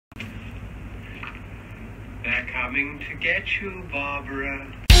They're coming to get you, Barbara.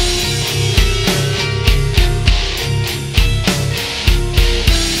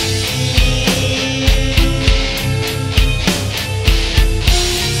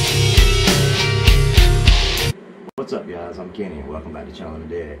 What's up, guys? I'm Kenny and welcome back to CotLD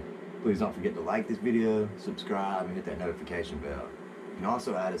Dead. Please don't forget to like this video, subscribe, and hit that notification bell. You can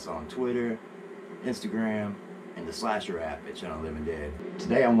also add us on Twitter, Instagram, and the Slasher app at CotLD Dead.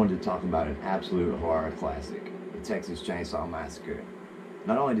 Today I wanted to talk about an absolute horror classic, the Texas Chainsaw Massacre.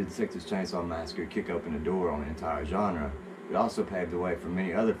 Not only did the Texas Chainsaw Massacre kick open the door on an entire genre, it also paved the way for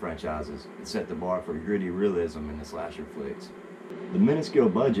many other franchises and set the bar for gritty realism in the slasher flicks. The minuscule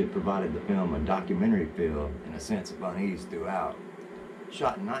budget provided the film a documentary feel and a sense of unease throughout.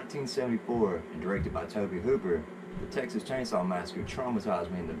 Shot in 1974 and directed by Tobe Hooper, the Texas Chainsaw Massacre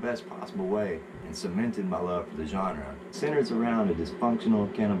traumatized me in the best possible way and cemented my love for the genre. It centers around a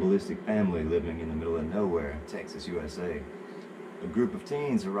dysfunctional, cannibalistic family living in the middle of nowhere, Texas, USA. A group of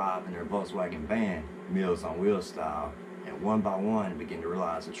teens arrive in their Volkswagen van, Meals on Wheels style, and one by one begin to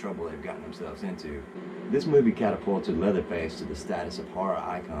realize the trouble they've gotten themselves into. This movie catapulted Leatherface to the status of horror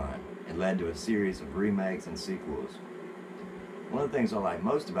icon and led to a series of remakes and sequels. One of the things I like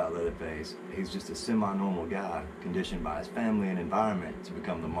most about Leatherface, he's just a semi-normal guy conditioned by his family and environment to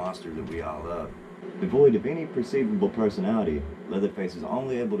become the monster that we all love. Devoid of any perceivable personality, Leatherface is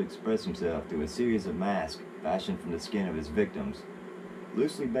only able to express himself through a series of masks fashioned from the skin of his victims.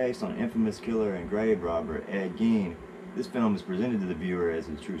 Loosely based on infamous killer and grave robber Ed Gein, this film is presented to the viewer as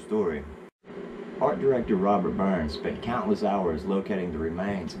a true story. Art director Robert Burns spent countless hours locating the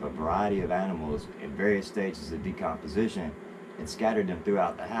remains of a variety of animals in various stages of decomposition and scattered them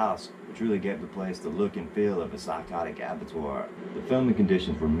throughout the house, which really gave the place the look and feel of a psychotic abattoir. The filming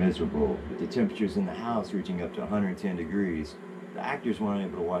conditions were miserable, with the temperatures in the house reaching up to 110 degrees. The actors weren't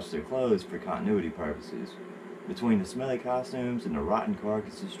able to wash their clothes for continuity purposes. Between the smelly costumes and the rotten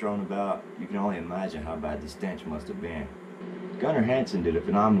carcasses strewn about, you can only imagine how bad the stench must have been. Gunnar Hansen did a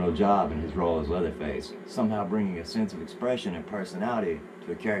phenomenal job in his role as Leatherface, somehow bringing a sense of expression and personality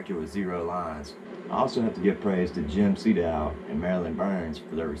to a character with zero lines. I also have to give praise to Jim Sedow and Marilyn Burns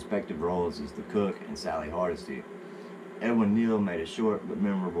for their respective roles as the cook and Sally Hardesty. Edwin Neal made a short but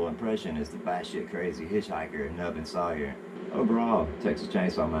memorable impression as the batshit crazy hitchhiker Nubbin Sawyer. Overall, Texas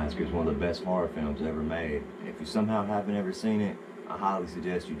Chainsaw Massacre is one of the best horror films ever made. If you somehow haven't ever seen it, I highly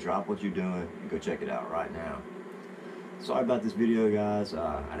suggest you drop what you're doing and go check it out right now. Sorry about this video, guys.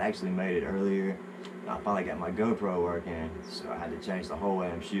 I'd actually made it earlier. I finally got my GoPro working, so I had to change the whole way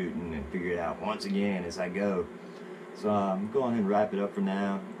I'm shooting and figure it out once again as I go. So I'm going ahead and wrap it up for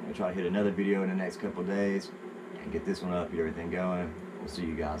now. I'm going to try to hit another video in the next couple days and get this one up, get everything going. We'll see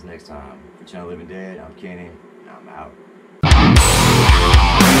you guys next time. For CotLD Dead, I'm Kenny, and I'm out.